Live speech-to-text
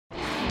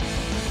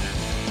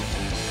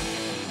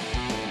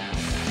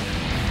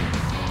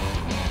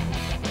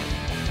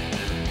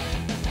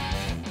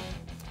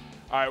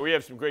All right, we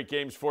have some great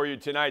games for you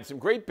tonight. Some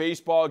great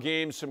baseball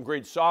games, some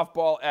great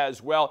softball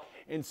as well,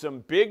 and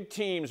some big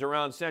teams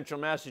around central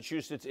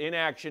Massachusetts in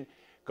action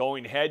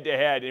going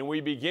head-to-head. And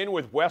we begin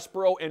with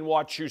Westboro and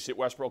Wachusett.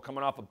 Westboro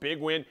coming off a big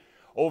win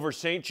over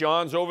St.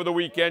 John's over the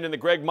weekend in the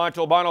Greg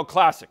Montalbano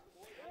Classic.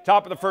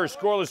 Top of the first,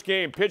 scoreless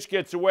game. Pitch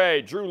gets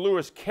away. Drew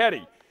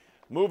Lewis-Ketty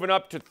moving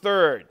up to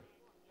third.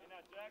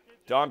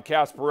 Dom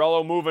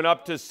Casparello moving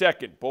up to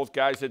second. Both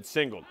guys had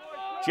singled.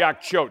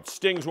 Jack Choate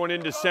stings one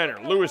into center.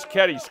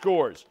 Lewis-Ketty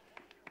scores.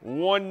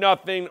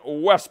 1-0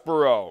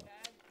 Westboro.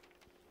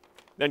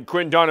 Then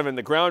Quinn Donovan,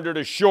 the grounder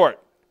to short.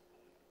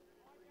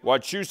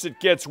 Wachusett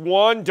gets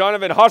one.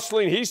 Donovan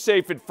hustling. He's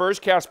safe at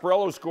first.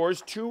 Casparello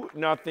scores.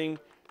 2-0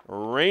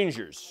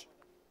 Rangers.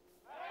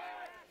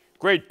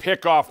 Great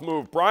pickoff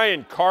move.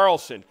 Brian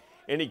Carlson.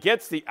 And he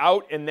gets the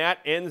out, and that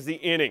ends the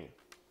inning.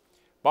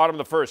 Bottom of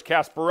the first.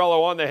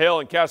 Casparello on the hill,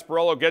 and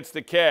Casparello gets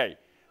the K.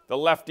 The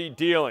lefty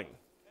dealing.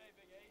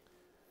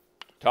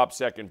 Top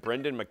second,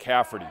 Brendan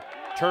McCafferty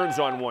turns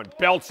on one,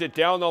 belts it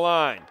down the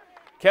line.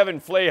 Kevin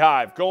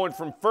Flahive going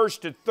from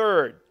first to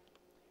third.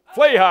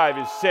 Flahive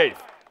is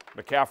safe.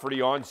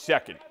 McCafferty on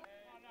second.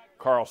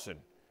 Carlson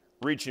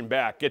reaching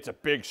back, gets a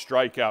big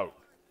strikeout.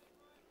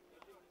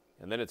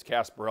 And then it's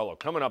Casparello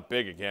coming up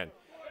big again.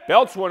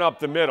 Belts one up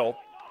the middle.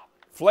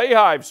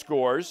 Flahive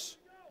scores.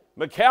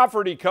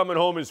 McCafferty coming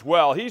home as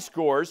well. He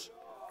scores.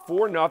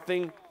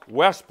 4-0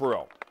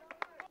 Westboro.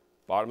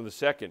 Bottom of the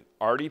second,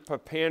 Artie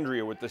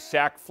Papandrea with the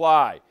sac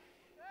fly.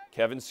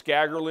 Kevin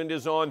Skagerland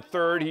is on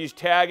third. He's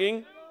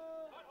tagging.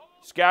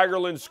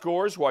 Skagerland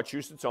scores.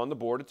 Wachusett's on the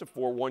board. It's a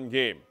 4-1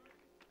 game.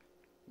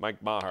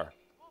 Mike Maher.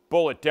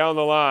 Bullet down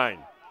the line.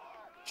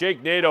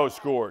 Jake Nadeau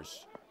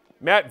scores.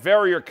 Matt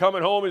Verrier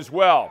coming home as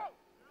well.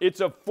 It's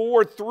a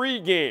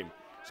 4-3 game.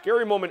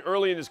 Scary moment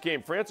early in this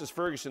game. Francis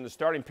Ferguson, the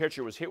starting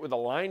pitcher, was hit with a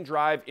line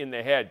drive in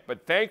the head.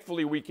 But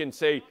thankfully, we can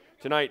say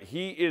tonight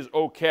he is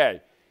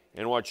okay.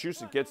 And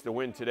Wachusett gets the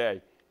win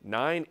today.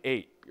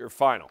 9-8, your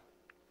final.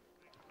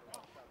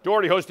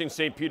 Doherty hosting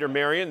St. Peter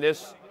Marion.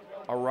 This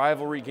a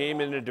rivalry game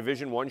in a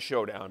Division I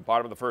showdown.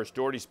 Bottom of the first,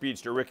 Doherty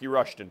speedster Ricky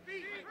Rushton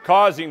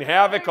causing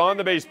havoc on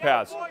the base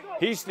paths.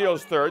 He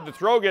steals third. The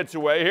throw gets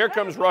away. Here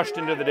comes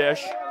Rushton to the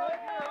dish.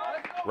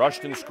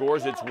 Rushton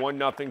scores. It's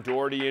 1-0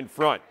 Doherty in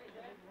front.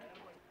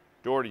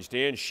 Doherty's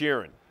Dan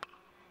Sheeran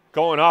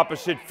going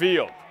opposite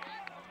field.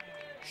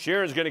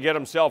 Sheeran's going to get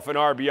himself an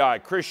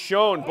RBI. Chris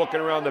Schoen booking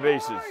around the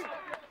bases.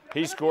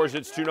 He scores.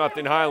 It's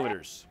 2-0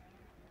 Highlanders.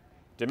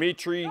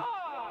 Dimitri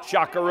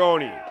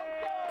Chacaroni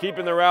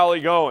keeping the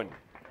rally going.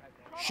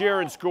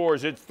 Sheeran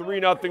scores. It's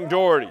 3-0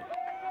 Doherty.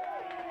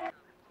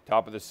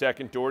 Top of the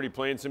second, Doherty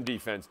playing some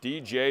defense.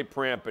 DJ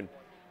Prampin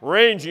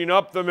ranging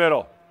up the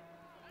middle.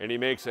 And he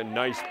makes a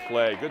nice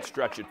play. Good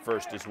stretch at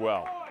first as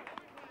well.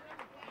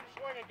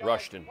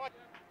 Rushton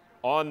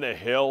on the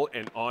hill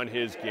and on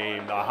his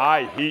game. The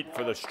high heat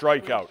for the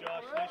strikeout.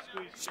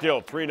 Still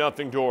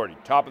 3-0 Doherty.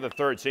 Top of the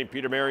third, St.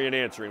 Peter Marion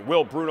answering.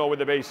 Will Bruno with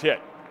the base hit.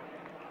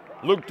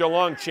 Luke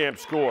DeLongchamp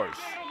scores.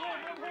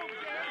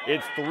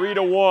 It's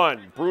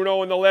 3-1.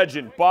 Bruno and the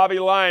legend, Bobby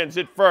Lyons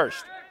at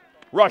first.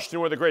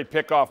 Rushton with a great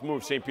pickoff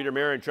move. St. Peter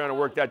Marion trying to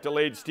work that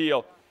delayed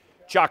steal.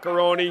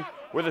 Chacaroni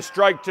with a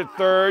strike to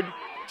third.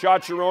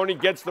 Chacaroni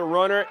gets the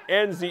runner,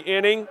 ends the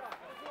inning.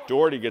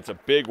 Doherty gets a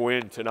big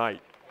win tonight.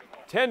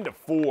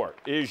 10-4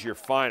 is your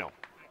final.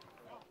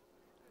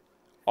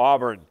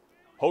 Auburn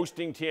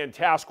hosting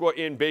Tantasqua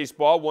in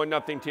baseball.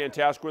 1-0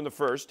 Tantasqua in the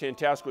first.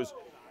 Tantasqua's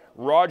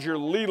Roger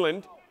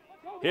Leland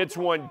hits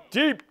one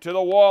deep to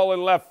the wall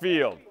in left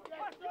field.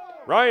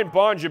 Ryan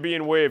Bonja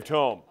being waved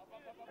home.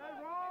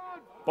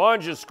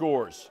 Bonja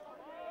scores.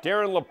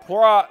 Darren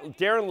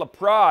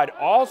Laprade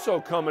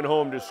also coming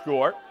home to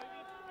score.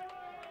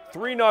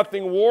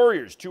 3-0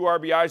 Warriors. 2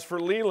 RBIs for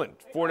Leland.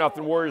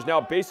 4-0 Warriors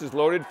now bases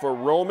loaded for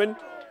Roman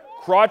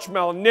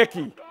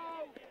Krochmalnicki.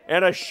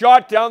 And a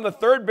shot down the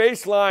third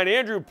base line.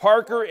 Andrew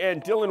Parker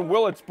and Dylan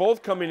Willits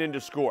both coming in to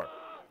score.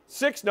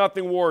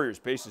 6-0 Warriors.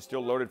 Bases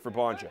still loaded for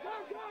Bonja.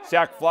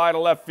 Sac fly to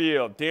left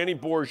field. Danny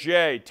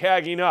Bourget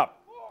tagging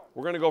up.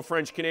 We're going to go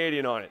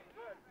French-Canadian on it.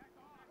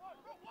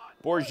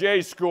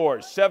 Bourget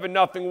scores.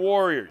 7-0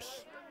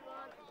 Warriors.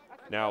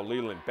 Now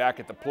Leland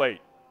back at the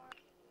plate.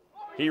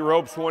 He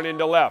ropes one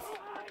into left.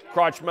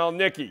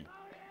 Krochmalnicki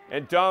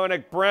and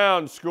Dominic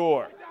Brown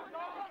score.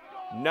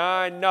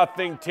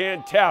 9-0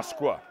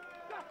 Tantasqua.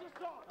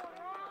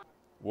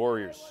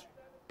 Warriors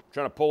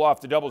trying to pull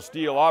off the double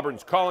steal.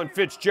 Auburn's Colin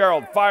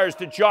Fitzgerald fires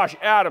to Josh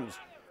Adams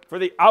for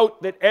the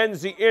out that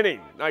ends the inning.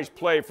 Nice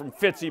play from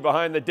Fitzy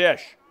behind the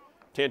dish.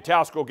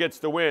 Tantasqua gets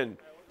the win.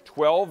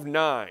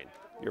 12-9,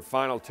 your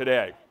final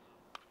today.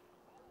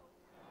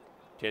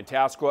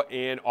 Tantasqua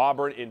and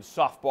Auburn in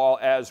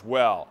softball as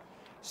well.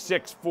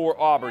 6-4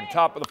 Auburn,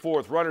 top of the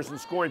fourth. Runners in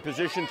scoring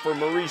position for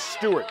Maurice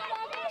Stewart.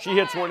 She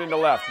hits one into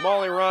left.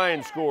 Molly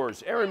Ryan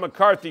scores. Erin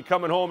McCarthy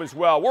coming home as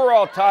well. We're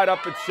all tied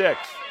up at 6.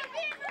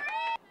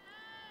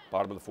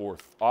 Bottom of the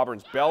fourth.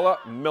 Auburn's Bella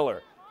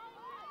Miller.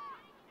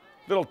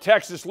 Little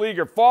Texas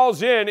leaguer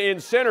falls in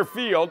center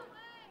field.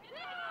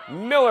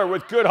 Miller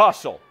with good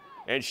hustle.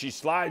 And she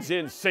slides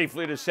in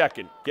safely to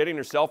second, getting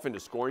herself into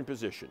scoring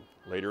position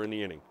later in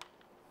the inning.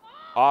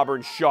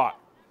 Auburn shot.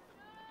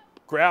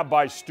 Grabbed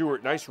by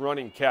Stewart. Nice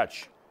running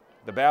catch.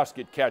 The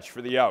basket catch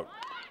for the out.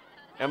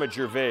 Emma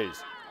Gervais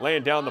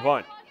laying down the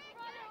bunt.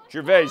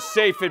 Gervais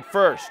safe at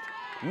first.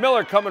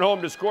 Miller coming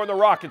home to score, and the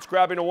Rockets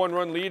grabbing a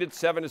 1-run lead at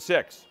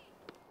 7-6.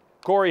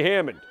 Corey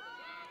Hammond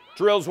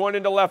drills one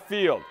into left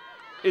field.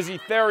 Izzy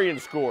Therian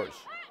scores.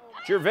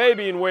 Gervais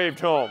being waved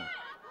home.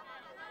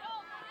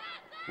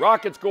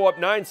 Rockets go up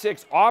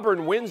 9-6.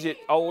 Auburn wins it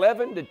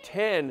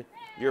 11-10,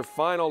 your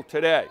final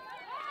today.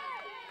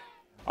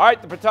 All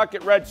right, the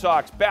Pawtucket Red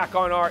Sox back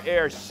on our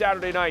air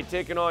Saturday night,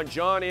 taking on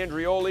John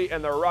Andrioli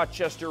and the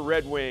Rochester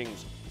Red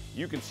Wings.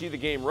 You can see the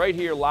game right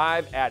here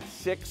live at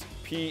 6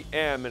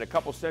 p.m. And a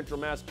couple Central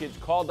Mass kids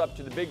called up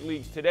to the big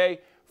leagues today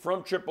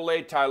from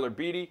AAA. Tyler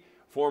Beatty,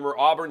 former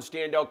Auburn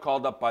standout,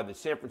 called up by the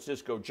San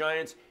Francisco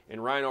Giants,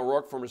 and Ryan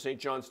O'Rourke, former St.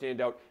 John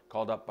standout,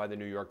 called up by the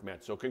New York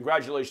Mets. So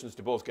congratulations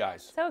to both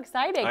guys. So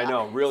exciting. I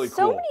know, really cool.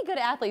 So many good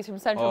athletes from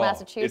Central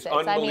Massachusetts. It's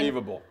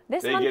unbelievable. I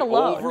mean, they month get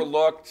alone.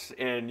 overlooked,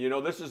 and you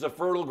know, this is a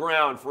fertile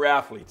ground for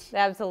athletes.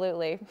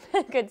 Absolutely.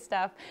 Good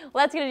stuff.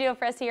 Well, that's going to do it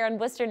for us here on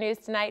Worcester News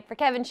tonight. For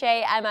Kevin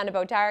Shea, I'm Anna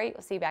Botari.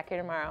 We'll see you back here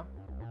tomorrow.